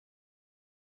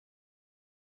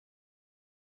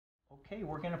Okay,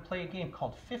 we're going to play a game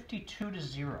called 52 to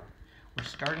 0. We're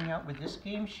starting out with this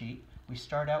game sheet. We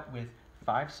start out with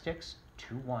 5 sticks,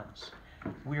 2 ones.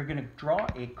 We're going to draw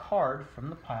a card from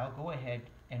the pile. Go ahead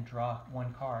and draw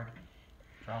one card.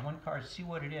 Draw one card, see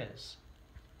what it is.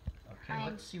 Okay,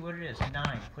 let's see what it is.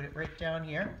 9. Put it right down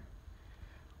here.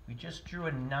 We just drew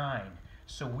a 9.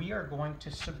 So we are going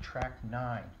to subtract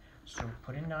 9. So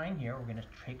put a 9 here. We're going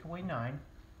to take away 9.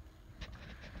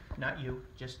 Not you,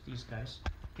 just these guys.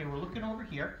 Okay, we're looking over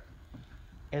here.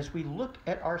 As we look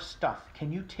at our stuff,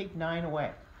 can you take 9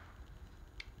 away?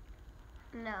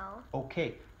 No.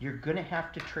 Okay, you're going to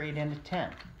have to trade in a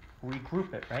 10.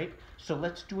 Regroup it, right? So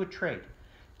let's do a trade.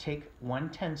 Take one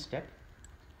 10 stick,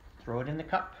 throw it in the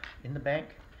cup, in the bank,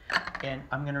 and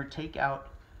I'm going to take out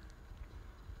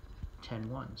 10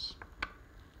 ones.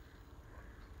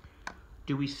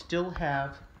 Do we still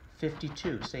have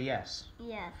 52? Say yes.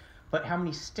 Yes. But how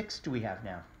many sticks do we have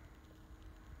now?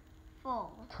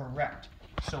 Full. Correct.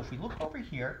 So if we look over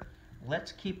here,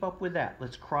 let's keep up with that.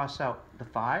 Let's cross out the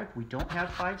 5. We don't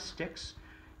have 5 sticks.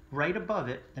 Right above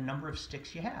it, the number of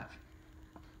sticks you have.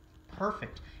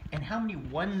 Perfect. And how many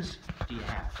ones do you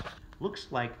have? Looks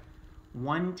like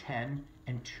 1 10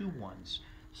 and 2 ones.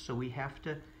 So we have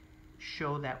to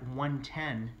show that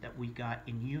 110 that we got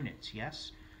in units,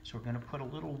 yes? So we're going to put a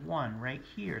little 1 right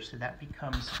here, so that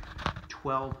becomes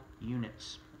 12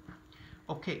 units.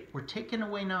 Okay, we're taking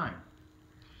away 9.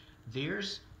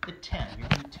 There's the 10. You're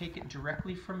going to take it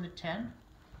directly from the 10.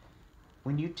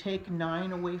 When you take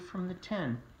 9 away from the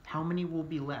 10, how many will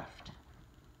be left?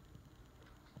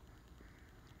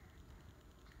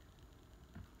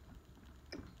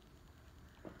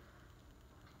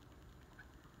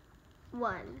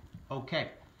 One. Okay,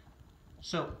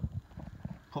 so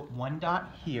put 1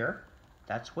 dot here.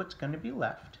 That's what's going to be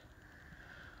left.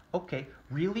 Okay,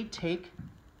 really take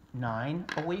 9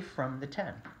 away from the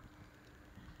 10.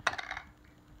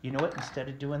 You know what? Instead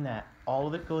of doing that, all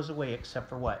of it goes away except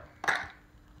for what?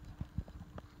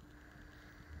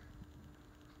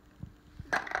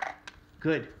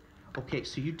 Good. Okay,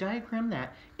 so you diagram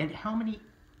that. And how many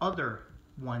other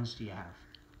ones do you have?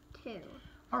 2.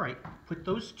 All right, put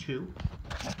those 2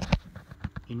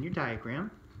 in your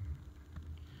diagram.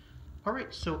 All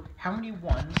right, so how many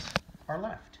ones are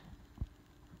left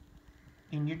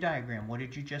in your diagram? What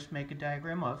did you just make a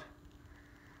diagram of?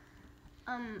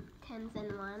 10s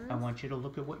and 1s. I want you to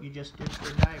look at what you just did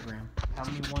for a diagram. How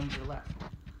many ones are left?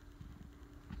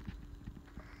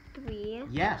 3.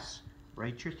 Yes.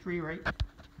 Write your 3 right in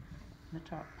the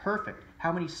top. Perfect.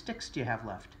 How many sticks do you have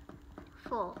left?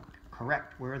 Full.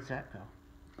 Correct. Where does that go?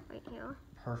 Right here.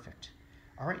 Perfect.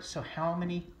 All right, so how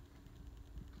many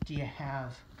do you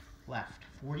have left?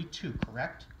 42,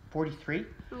 correct? 43?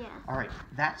 Yeah. All right,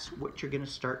 that's what you're going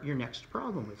to start your next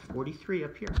problem with. 43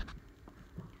 up here.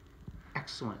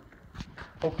 Excellent.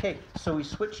 Okay, so we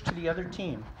switched to the other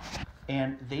team,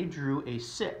 and they drew a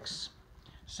 6.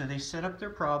 So they set up their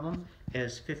problem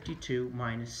as 52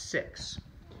 minus 6.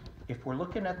 If we're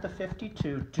looking at the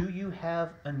 52, do you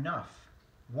have enough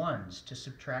ones to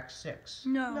subtract 6?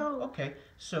 No. Okay,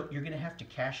 so you're going to have to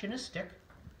cash in a stick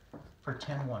for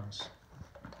 10 ones.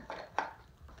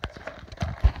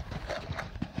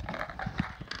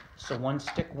 So 1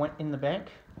 stick went in the bank?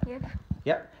 Yep.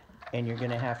 Yep. And you're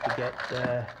going to have to get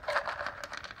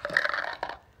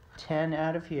 10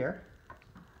 out of here.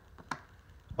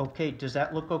 Okay, does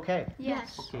that look okay?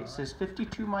 Yes. Okay, it says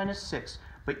 52 minus 6,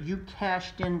 but you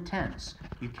cashed in 10s.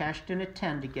 You cashed in a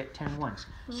 10 to get 10 ones.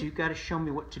 So you've got to show me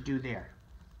what to do there.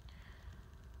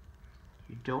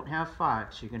 You don't have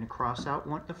 5, so you're going to cross out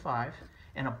the 5,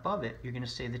 and above it, you're going to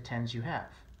say the 10s you have.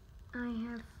 I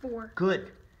have 4.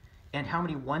 Good. And how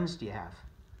many ones do you have?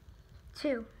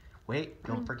 2. Wait,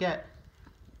 don't forget,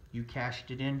 you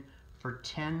cashed it in for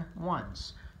 10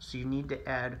 ones. So you need to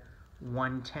add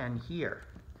 110 here,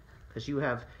 because you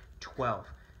have 12.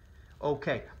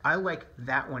 Okay, I like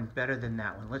that one better than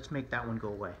that one. Let's make that one go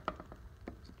away.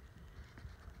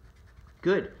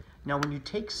 Good. Now when you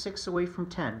take 6 away from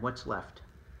 10, what's left?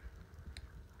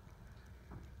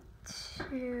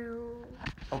 2.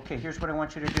 Okay, here's what I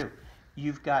want you to do.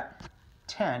 You've got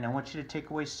 10. I want you to take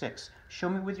away 6. Show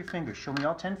me with your fingers. Show me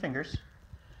all 10 fingers.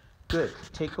 Good.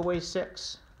 Take away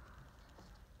 6.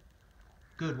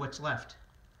 Good. What's left?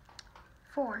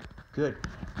 4. Good.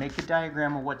 Make a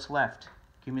diagram of what's left.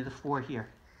 Give me the 4 here.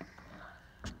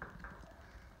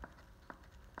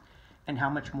 And how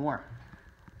much more?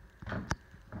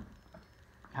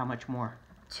 How much more?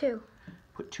 2.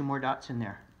 Put 2 more dots in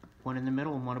there. 1 in the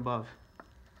middle and 1 above.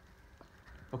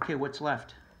 Okay, what's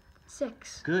left?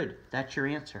 6. Good. That's your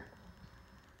answer.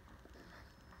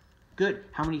 Good.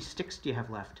 How many sticks do you have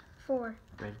left? 4.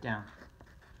 Write it down.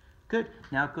 Good.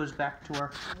 Now it goes back to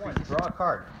our one. Draw a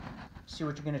card. See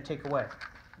what you're going to take away.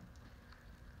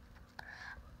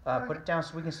 Put it down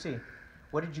so we can see.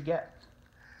 What did you get?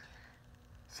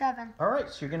 7. All right,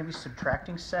 so you're going to be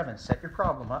subtracting 7. Set your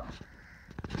problem up.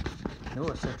 No,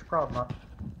 set your problem up.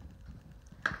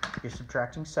 You're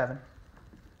subtracting 7.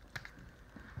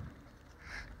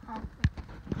 Oh.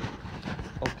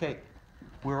 Okay,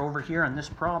 we're over here on this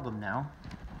problem now.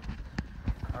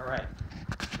 All right,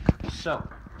 so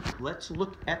let's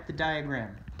look at the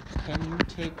diagram. Can you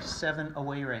take 7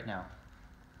 away right now?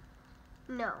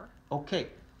 No. Okay,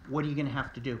 what are you going to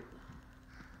have to do?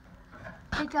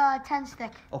 Take a 10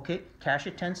 stick. Okay, cash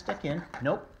a 10 stick in.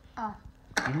 Nope. Oh.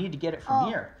 You need to get it from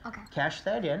here. Okay. Cash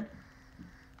that in.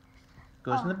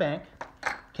 Goes in the bank.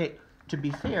 Okay, to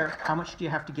be fair, how much do you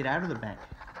have to get out of the bank?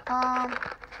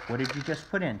 What did you just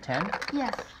put in? 10?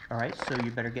 Yes. All right, so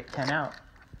you better get 10 out.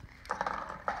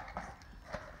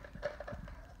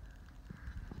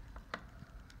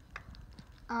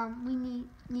 We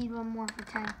need one more for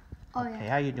 10. Oh, Okay, yeah.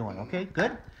 how you doing? Okay,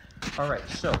 good? All right,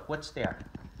 so what's there?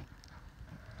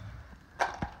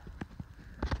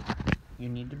 You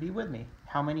need to be with me.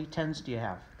 How many 10s do you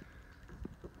have?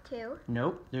 2.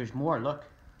 Nope, there's more, look.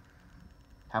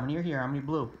 How many are here? How many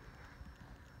blue?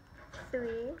 3.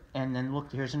 And then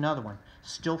look, here's another one.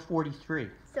 Still 43.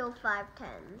 Still 5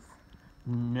 10s.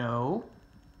 No.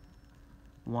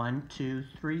 1, 2,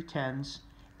 3 10s.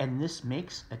 And this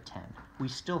makes a 10. We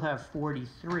still have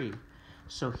 43.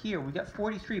 So here we got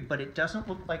 43, but it doesn't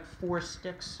look like 4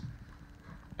 sticks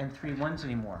and 3 1s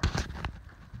anymore.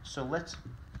 So let's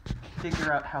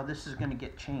figure out how this is going to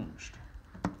get changed.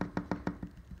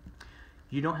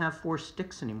 You don't have 4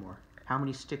 sticks anymore. How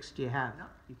many sticks do you have?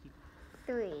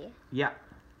 3. Yeah.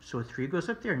 So a 3 goes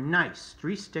up there. Nice.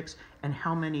 3 sticks. And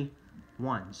how many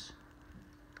 1s?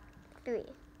 3.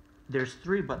 There's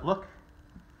 3, but look.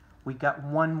 We got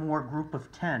one more group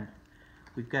of 10.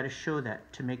 We've got to show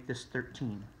that to make this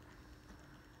 13.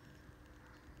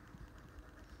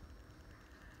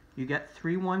 You got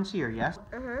 3 1s here, yes?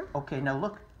 Okay, now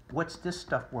look. What's this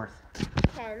stuff worth?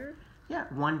 10. Yeah,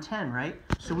 110, right?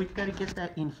 So we've got to get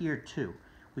that in here too.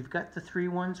 We've got the 3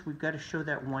 1s. We've got to show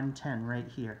that 110 right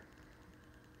here.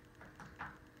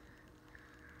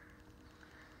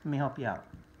 Let me help you out.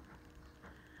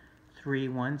 3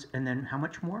 1s, and then how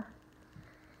much more?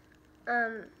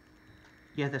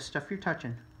 Yeah, the stuff you're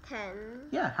touching. 10.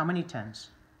 Yeah, how many 10s?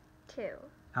 2.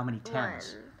 How many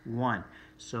 10s? 1.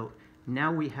 So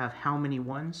now we have how many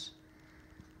 1s?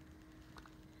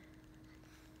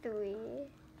 3.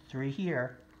 3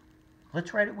 here.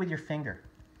 Let's write it with your finger.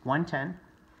 110.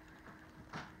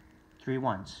 3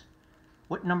 1s.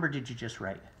 What number did you just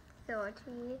write?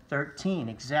 30. 13,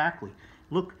 exactly.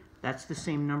 Look, that's the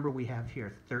same number we have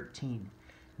here, 13.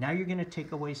 Now you're going to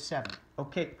take away 7.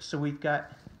 Okay, so we've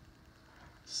got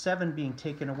 7 being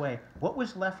taken away. What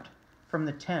was left from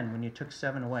the 10 when you took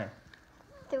 7 away?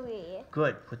 3.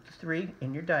 Good. Put the 3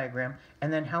 in your diagram.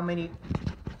 And then how many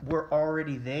were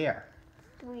already there?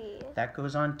 3. That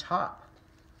goes on top.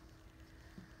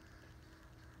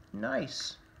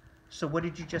 Nice. So what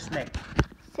did you just make?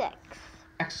 6.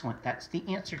 Excellent. That's the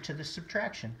answer to the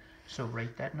subtraction. So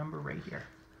write that number right here.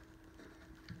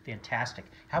 Fantastic.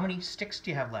 How many sticks do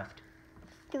you have left?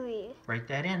 3. Write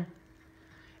that in.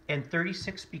 And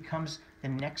 36 becomes the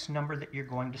next number that you're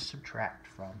going to subtract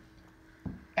from.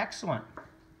 Excellent.